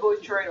survive the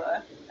Hellboy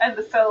trailer and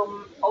the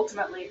film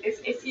ultimately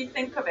if you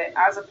think of it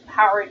as a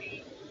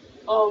parody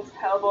of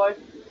Hellboy.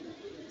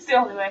 It's the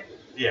only way.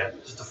 Yeah,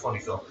 just a funny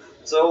film.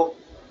 So,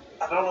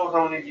 I don't know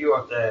how many of you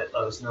out there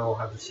let us know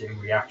have the same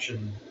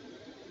reaction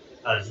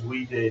as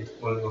we did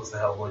when we watched the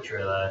Hellboy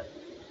trailer.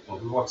 Well,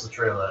 we watched the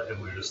trailer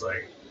and we were just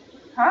like,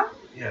 Huh?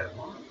 yeah,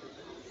 what?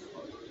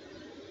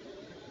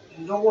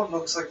 No one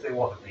looks like they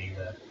want to be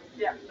there.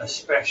 Yeah.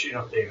 Especially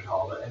not David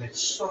Harbour, and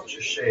it's such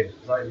a shame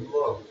because I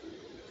love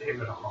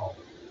David Harbour.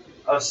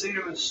 I've seen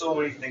him in so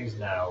many things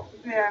now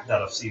Yeah.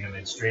 that I've seen him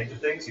in Stranger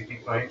Things. He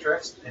piqued my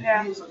interest, and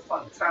Yeah. he is a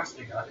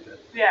fantastic actor.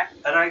 Yeah.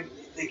 And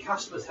they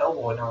cast him as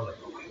Hellboy, and I was like,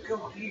 oh my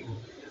god, he will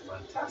be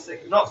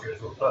fantastic. Not as good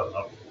as Ron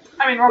Perlman,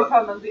 I mean, Ron But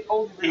Perlman's the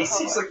old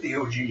he's like the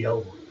OG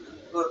Hellboy.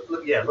 Look,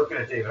 looking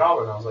at David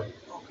Harbour, and I was like,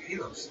 oh, he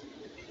looks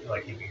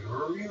like he'd be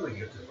really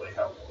good to play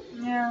Hellboy.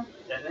 Yeah.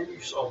 And then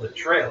you saw the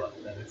trailer,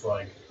 and it's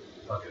like,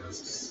 okay, this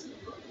is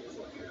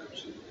like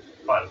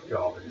a pile of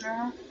garbage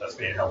Uh-huh. that's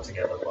being held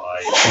together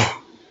by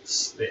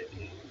spit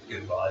and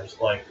good vibes.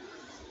 Like,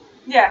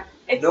 Yeah.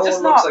 It's no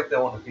just one looks not. like they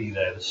want to be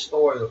there. The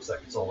story looks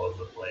like it's all over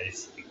the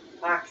place. The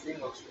acting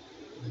looks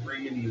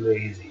really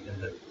lazy,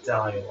 and the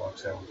dialogue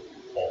sounds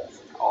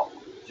awful.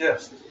 Awful.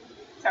 Just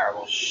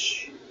Terrible.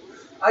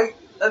 I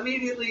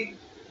immediately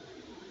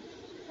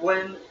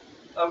when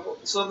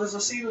so there's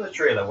a scene in the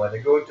trailer where they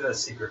go into their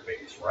secret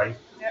base, right?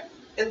 Yep.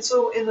 And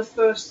so in the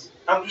first,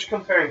 I'm just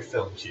comparing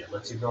films here.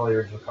 Let's ignore the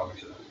original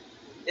comics.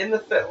 In the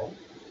film,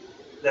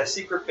 their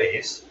secret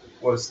base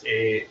was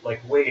a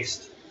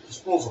waste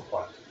disposal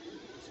plant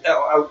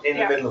out in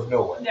Yeah. the middle of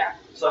nowhere. Yeah.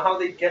 So how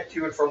they get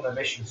to and from their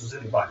missions was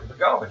in the back of the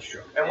garbage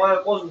truck. And while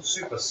it wasn't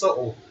super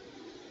subtle,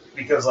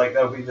 because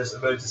there would be this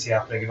emergency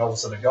happening and all of a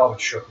sudden a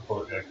garbage truck would pull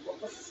up and be like, what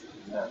the f?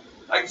 Yeah.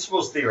 I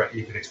suppose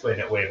theoretically you could explain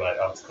it away by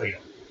how it's cleaner.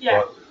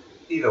 Yeah. But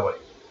either way,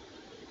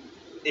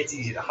 it's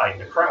easy to hide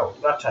in a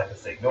crowd, that type of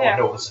thing. No Yeah.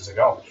 one notices a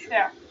garbage truck.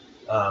 Yeah.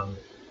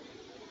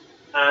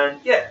 And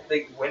yeah,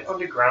 they went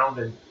underground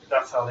and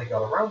that's how they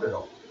got around it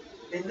all.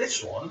 In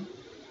this one,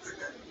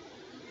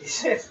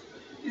 he's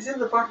in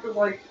the back of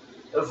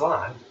a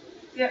van.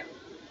 Yeah.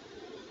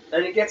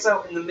 And he gets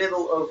out in the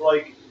middle of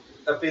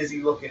a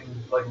busy looking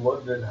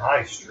London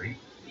high street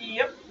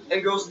Yep.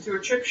 and goes into a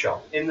chip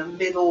shop in the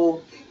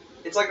middle.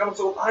 It's on its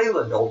own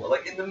island,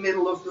 almost, in the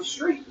middle of the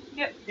street.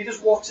 Yep. He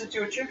just walks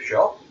into a chip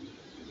shop,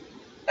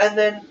 and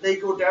then they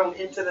go down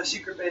into their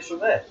secret base from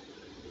there.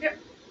 Yep.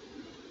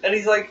 And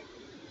he's like,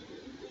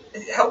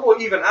 Hellboy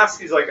even asks,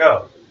 he's like,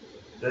 oh,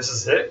 this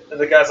is it? And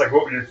the guy's like,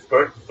 what would you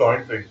expect to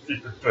find a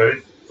secret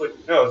base? It's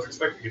like, no, I was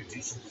expecting a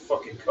decent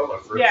fucking cover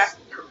for Yeah. a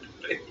secret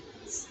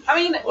base. I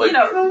mean, Like,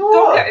 don't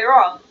what? get me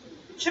wrong.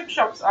 Chip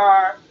shops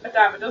are a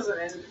dime a dozen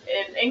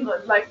in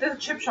England. There's a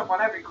chip shop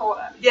on every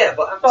corner. Yeah,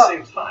 but at the But,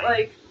 same time,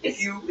 if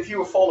it's, you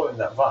were following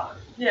that van,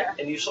 yeah,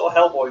 and you saw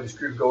Hellboy and his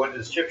crew go into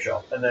this chip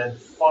shop, and then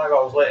 5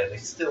 hours later they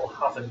still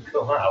haven't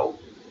come out,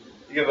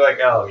 you're gonna be like,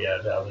 oh yeah,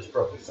 no, there's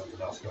probably something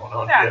else going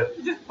on yeah, here.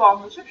 you just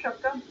bomb the chip shop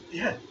down.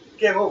 Yeah,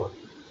 game over.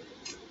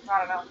 I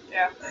don't know.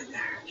 Yeah,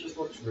 It just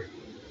looks really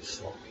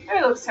sloppy.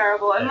 it looks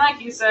terrible. And Yeah.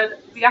 like you said,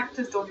 the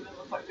actors don't even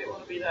look like they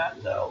want to be there,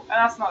 No. and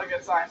that's not a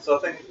good sign. So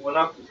I think we'll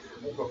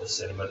go to the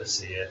cinema to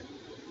see it,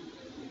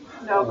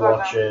 No, we'll God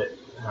watch no. it,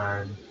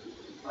 and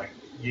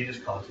you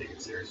just can't take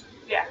it seriously.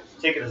 Yeah.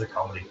 Take it as a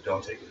comedy,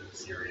 don't take it as a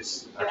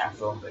serious action Yeah.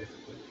 film,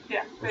 basically.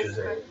 Yeah, Which is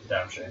basically. a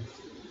damn shame.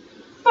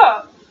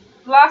 But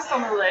last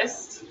on the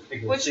list,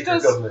 Speaking Which of secret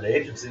does- government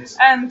agencies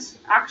and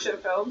action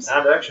films,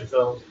 and action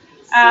films,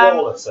 Um,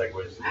 flawless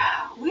segues.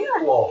 we are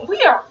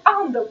Flawless.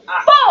 on the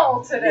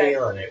ball today.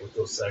 Nailing it with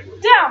those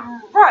segues.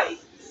 Damn right.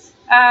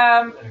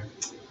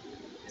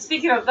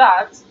 Speaking of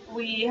that,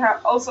 we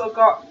have also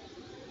got.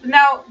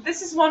 Now,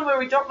 this is one where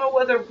we don't know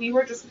whether we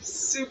were just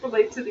super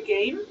late to the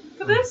game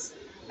for this,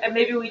 and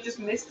maybe we just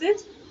missed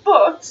it.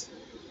 But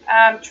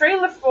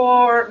trailer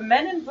for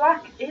Men in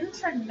Black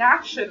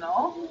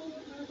International,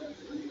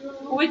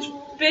 which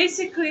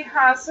basically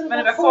has Men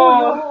in Black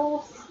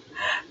 4,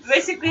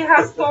 basically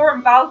has Thor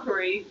and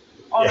Valkyrie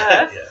on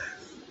Earth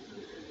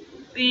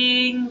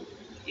being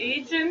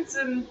agents,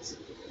 and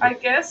I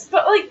guess,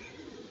 but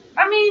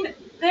I mean,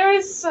 there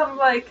is some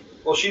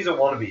Well, she's a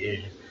wannabe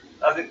agent.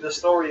 I think the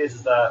story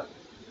is that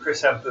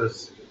Chris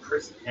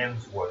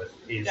Hemsworth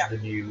is Yeah. the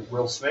new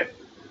Will Smith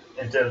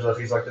in terms of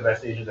he's the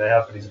best agent they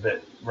have, but he's a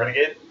bit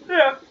renegade.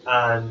 yeah,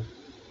 And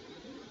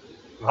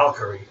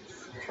Valkyrie,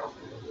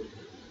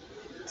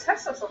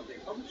 Tessa something,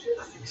 wasn't she?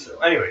 I think so.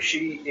 Anyway,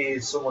 she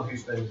is someone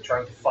who's been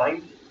trying to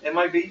find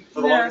MIB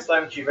for the Yeah. longest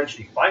time, and she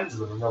eventually finds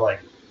them, and they're like,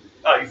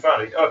 "Oh, you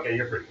found it? Okay,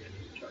 you're pretty good.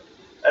 You can try."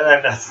 And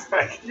then that's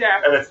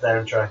Yeah. and it's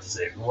them trying to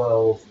save the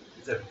world.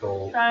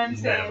 Typical Trying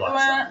to Men in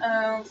Black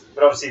style.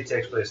 But obviously, it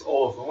takes place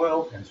all over the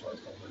world, hence why it's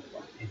called Men in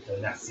Black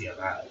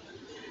International.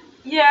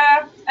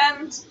 Yeah,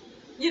 and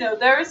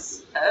there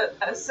is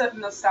a certain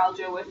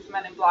nostalgia with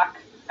Men in Black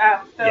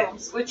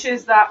films, which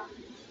is that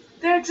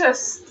they're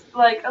just a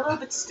little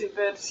bit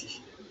stupid.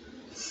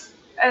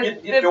 And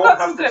You they've don't got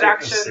have some to good take them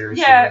action.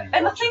 seriously Yeah, when you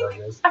and watch it, I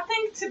guess. I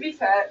think to be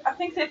fair, I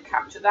think they've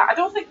captured that. I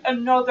don't think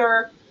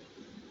another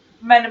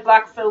Men in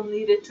Black film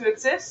needed to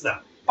exist. No.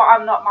 But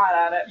I'm not mad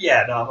at it.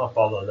 Yeah, no, I'm not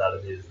bothered that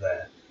it is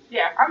there.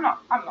 Yeah, I'm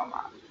not mad.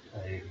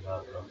 I hate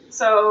that, bro.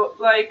 So,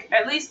 like,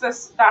 at least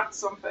that's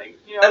something.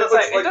 You know, And it it's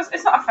looks like,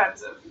 it's not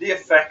offensive. The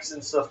effects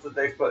and stuff that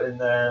they've put in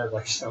there,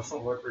 like some of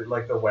them look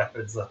like the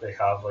weapons that they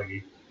have. Like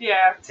he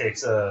Yeah.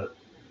 takes a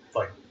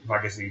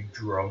magazine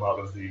drum out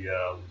of the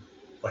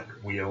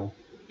wheel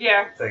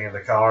Yeah. thing in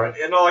the car,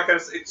 and all that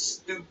kind of. It's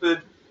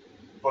stupid,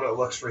 but it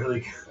looks really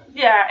good.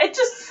 Yeah. It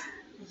just.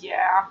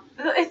 Yeah.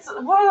 It's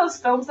one of those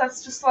films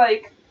that's just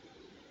like.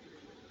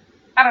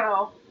 I don't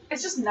know.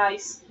 It's just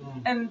nice,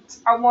 and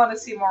I want to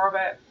see more of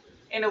it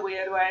in a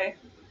weird way.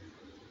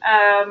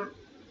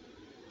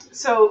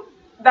 So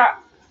that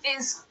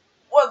is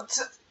what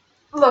to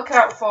look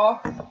out for.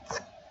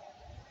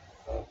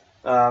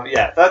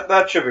 Yeah,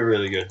 that should be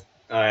really good.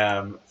 I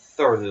am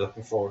thoroughly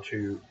looking forward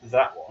to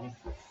that one.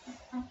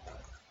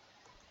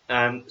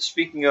 And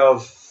speaking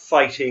of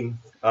fighting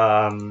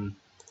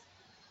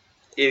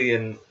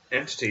alien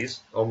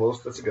entities,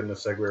 almost, that's a good enough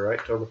segue, right?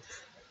 Totally.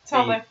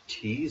 The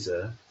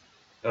teaser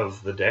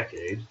of the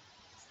decade.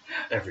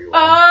 Everyone.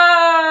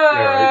 Oh.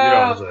 Yeah, right, you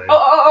know what I'm saying.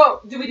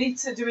 Oh. Do we need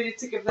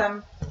to give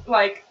them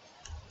like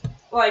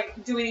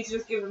do we need to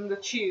just give them the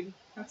tune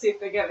and see if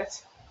they get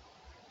it?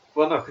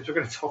 Well, no, because we're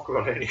going to talk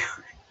about it anyway.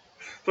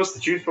 Plus,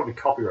 the tune's probably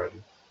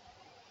copyrighted.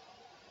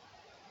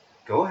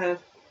 Go ahead.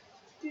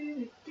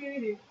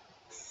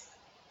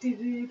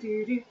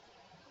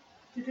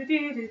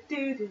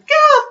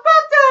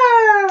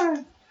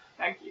 Ghostbusters!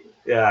 Thank you.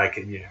 Yeah, I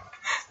can,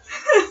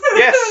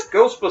 Yes,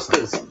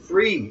 Ghostbusters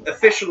 3,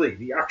 officially,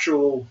 the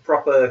actual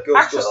proper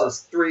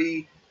Ghostbusters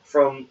 3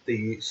 from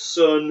the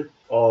son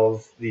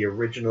of the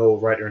original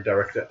writer and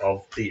director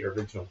of the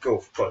original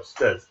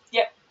Ghostbusters.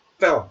 Yep.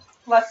 Film.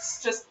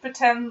 Let's just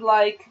pretend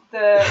like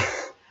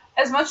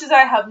as much as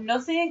I have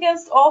nothing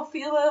against all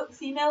female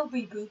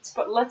reboots,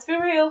 but let's be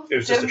real. It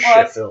was just a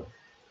shit film.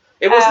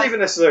 It wasn't even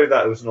necessarily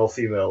that it was an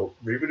all-female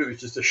reboot, it was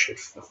just a shit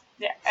film.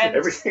 Yeah. And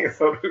everything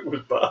about it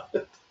was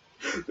bad.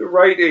 The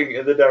writing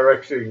and the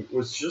directing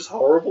was just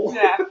horrible.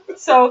 Yeah.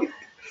 So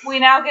we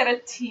now get a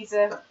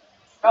teaser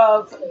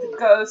of the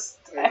Ghost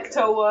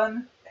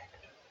Ecto-1.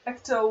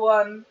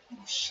 Ecto-1.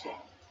 Shit.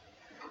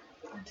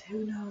 And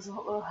who knows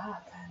what will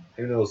happen.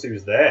 Who knows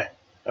who's there?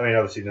 I mean,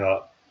 obviously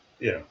not,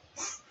 Egon.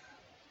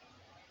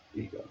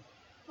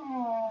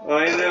 Aww.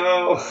 I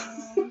know.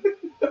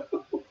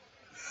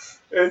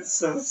 It's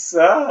so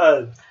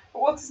sad.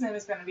 What's his name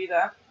is going to be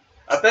there?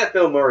 I bet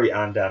Bill Murray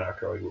and Dan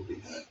Aykroyd will be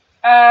there.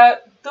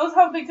 Those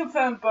haven't been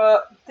confirmed,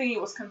 but Thingy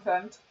was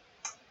confirmed.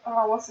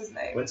 Oh, what's his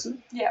name?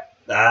 Winston? Yeah.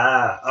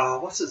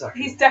 What's his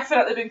actual He's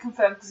definitely been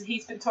confirmed because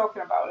he's been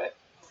talking about it.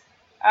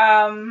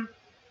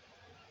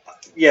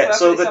 Yeah,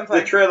 so that's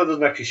the trailer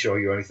doesn't actually show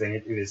you anything.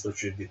 It is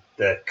literally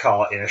the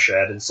car in a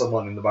shed and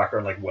someone in the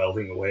background like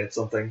welding away at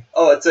something.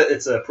 Oh,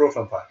 it's a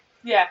profile pack.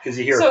 Yeah. Because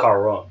you hear a car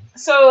run.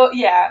 So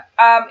yeah,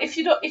 if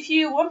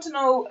you want to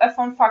know a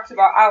fun fact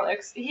about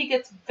Alex, he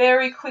gets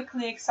very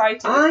quickly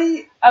excited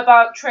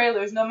about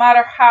trailers, no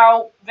matter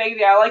how vague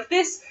they are. Like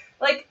this,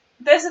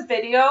 there's a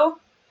video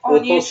on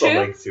we'll post YouTube a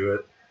link to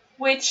it,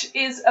 which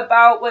is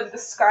about when the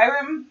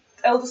Skyrim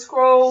Elder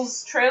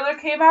Scrolls trailer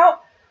came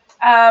out,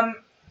 and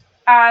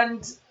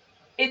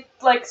it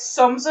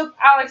sums up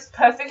Alex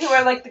perfectly.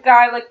 Where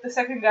the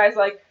second guy's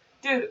like,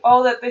 dude,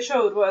 all that they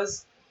showed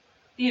was.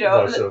 It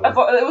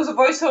was a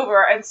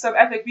voiceover and some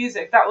epic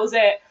music. That was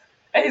it.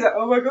 And he's like,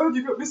 "Oh my god,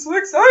 you got me so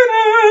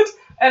excited!"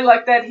 And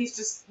then he's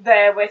just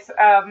there with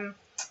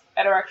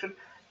interaction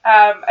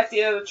at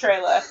the end of the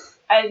trailer,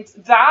 and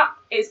that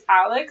is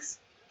Alex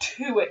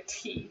to a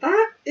T.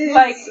 That is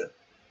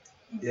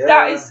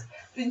that is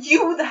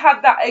you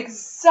had that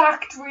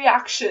exact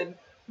reaction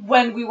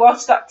when we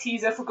watched that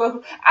teaser for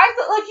Ghost. I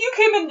thought you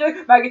came in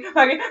there, Maggie,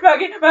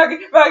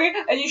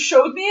 and you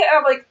showed me it, and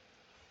I'm like.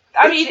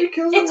 I mean,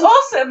 it's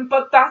awesome,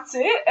 but that's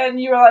it. And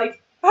you were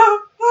like,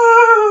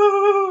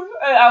 oh.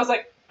 And I was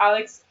like,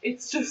 Alex,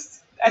 it's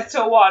just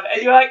Ecto-1.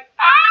 And you're like,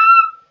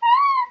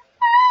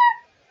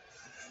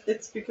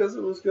 It's because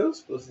it was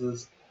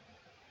Ghostbusters.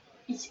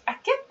 I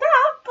get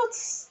that, but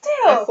still.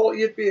 I thought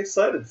you'd be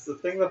excited. It's the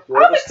thing that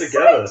brought us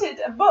together. I'm excited,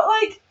 but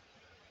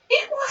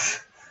it was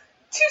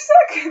 2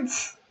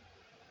 seconds.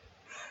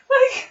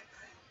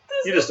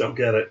 You just don't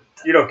get it.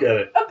 You don't get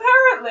it.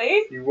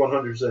 Apparently. You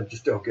 100%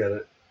 just don't get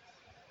it.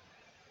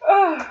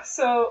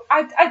 So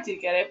I do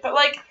get it, but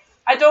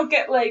I don't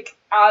get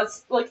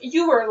as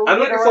you were. I'm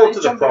looking forward to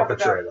the proper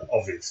trailer,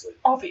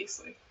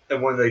 obviously.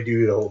 And when they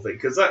do the whole thing,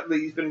 because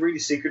he's been really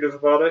secretive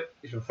about it.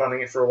 He's been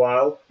planning it for a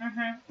while.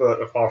 Mm-hmm.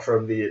 But apart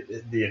from the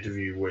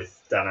interview with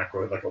Dan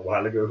Aykroyd a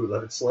while ago, who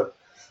let it slip,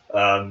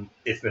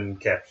 it's been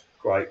kept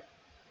quite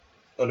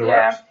under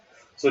wraps. Yeah.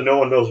 So no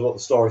one knows what the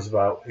story's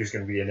about, who's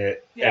going to be in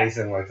it,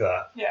 anything like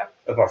that. Yeah.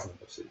 Apart from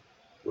obviously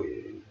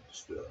weird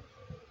stuff.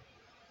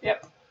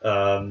 Yep.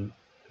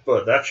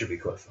 But that should be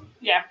quite fun.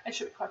 Yeah, it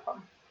should be quite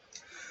fun.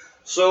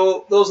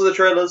 So those are the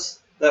trailers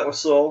that we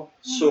saw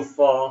so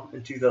far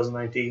in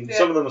 2019. Yeah.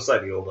 Some of them are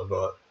slightly older,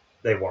 but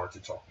they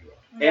warranted talking about.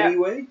 Yeah.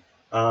 Anyway,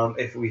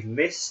 if we've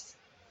missed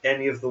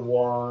any of the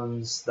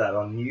ones that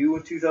are new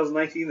in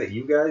 2019 that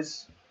you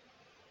guys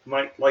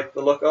might like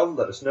the look of,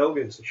 let us know.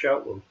 Give us a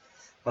shout. We'll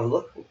have a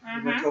look. We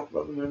might talk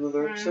about them in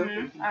another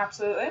episode.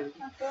 Absolutely.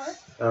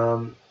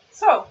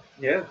 So,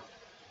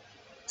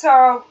 to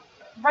our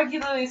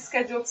regularly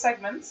scheduled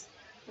segments,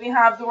 we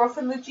have the Rough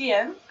and the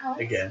GN. Alex,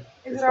 again.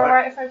 is it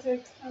alright if I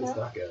take? It's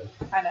that good.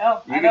 I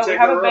know. You I know. can We take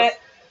have the a Rough.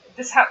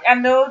 bit. I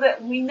know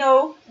that we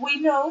know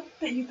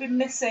that you've been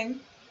missing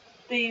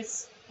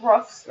these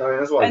roughs. I mean,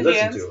 that's why you And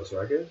listen GNs. to us,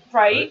 right? Good?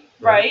 Right.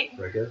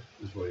 Very good.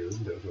 That's why you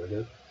listen to us, right?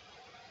 Good?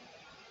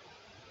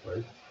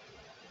 Right?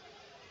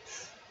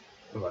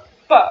 Come on.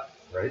 But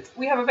Right?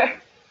 we have a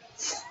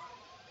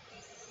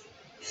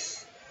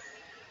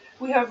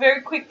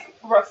very quick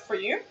rough for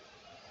you,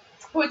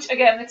 which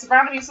again, it's a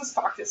random useless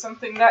fact. It's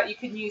something that you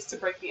can use to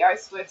break the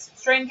ice with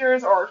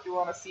strangers, or if you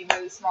want to seem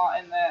really smart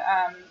in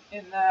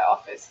the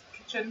office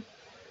kitchen,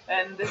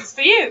 then this is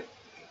for you.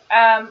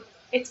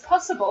 It's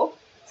possible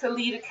to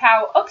lead a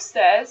cow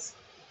upstairs,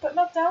 but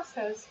not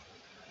downstairs.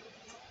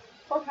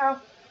 Poor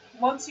cow.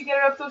 Once you get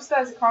it up those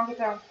stairs, it can't get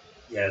down.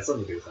 Yeah, it's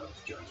something to do with how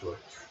much Jones work.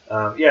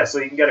 So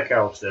you can get a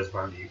cow upstairs,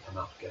 apparently you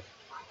cannot get.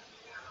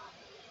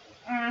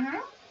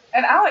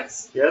 And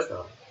Alex, Yes,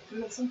 no.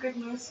 we have some good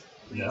news.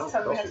 Please No,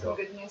 tell me we of have course some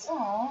we good news.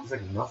 Aww. It's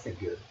like nothing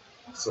good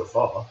so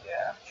far.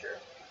 Yeah, sure.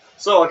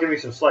 So I'll give you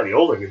some slightly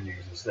older good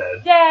news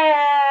instead. Yay!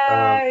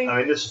 I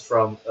mean, this is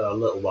from a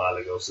little while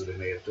ago, so they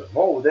may have done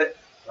more with it.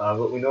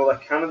 But we know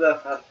that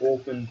Canada had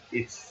opened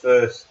its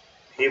first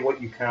pay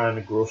what you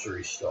can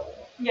grocery store.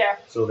 Yeah.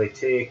 So they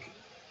take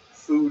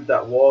food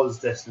that was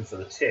destined for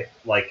the tip,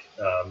 like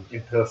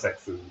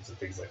imperfect foods and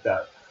things like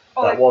that.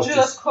 Oh, that like was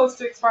just close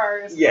to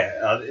expiry.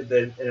 Yeah, and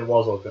it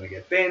was all going to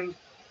get binned.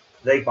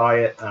 They buy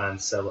it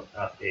and sell it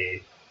at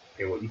a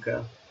pay what you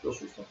can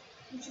grocery store.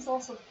 Which is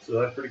awesome. So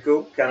that's pretty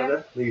cool.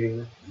 Canada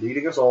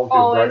leading us all to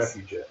a brighter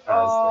future, as they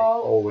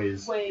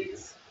always do.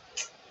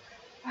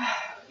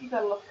 You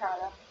gotta love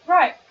Canada.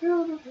 Right.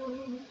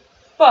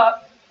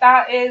 But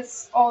that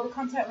is all the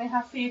content we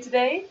have for you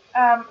today.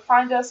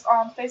 Find us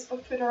on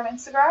Facebook, Twitter, and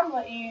Instagram.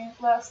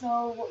 Let us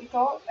know what you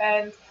thought,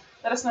 and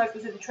let us know if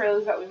there's any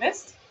trailers that we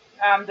missed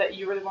that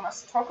you really want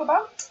us to talk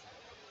about.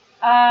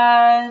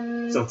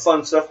 And Some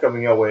fun stuff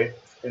coming your way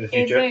in the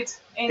future.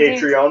 Indeed.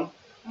 Patreon.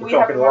 We're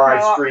talking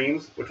live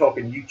streams. We're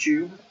talking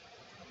YouTube.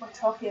 We're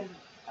talking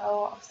a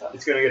lot of stuff.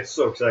 It's going to get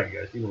so exciting,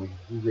 guys. You don't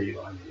even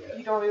realize it yet.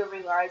 You don't even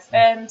realise.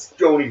 And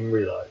Don't even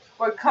realize.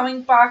 we're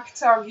coming back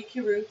to our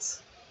geeky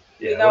roots.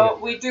 Yeah,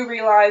 We do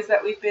realise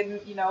that we've been,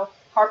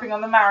 harping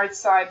on the marriage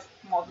side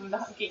more than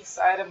the geek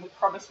side, and we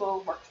promise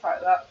we'll rectify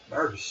that.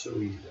 marriage is so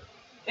easy.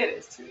 It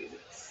is too easy.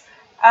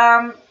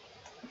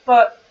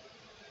 But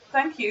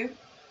thank you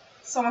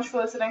so much for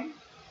listening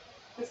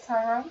this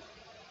time around.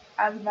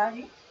 I'm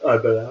Maggie,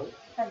 I've been out.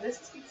 and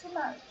this is Geeks and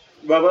Marriage.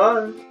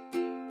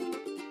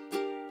 Bye-bye.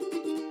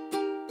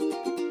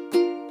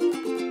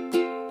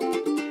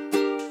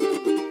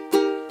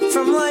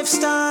 From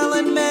lifestyle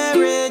and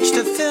marriage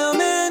to film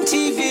and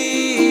TV,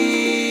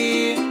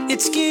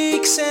 it's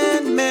Geeks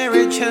and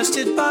Marriage,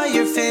 hosted by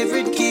your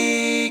favorite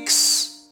geeks.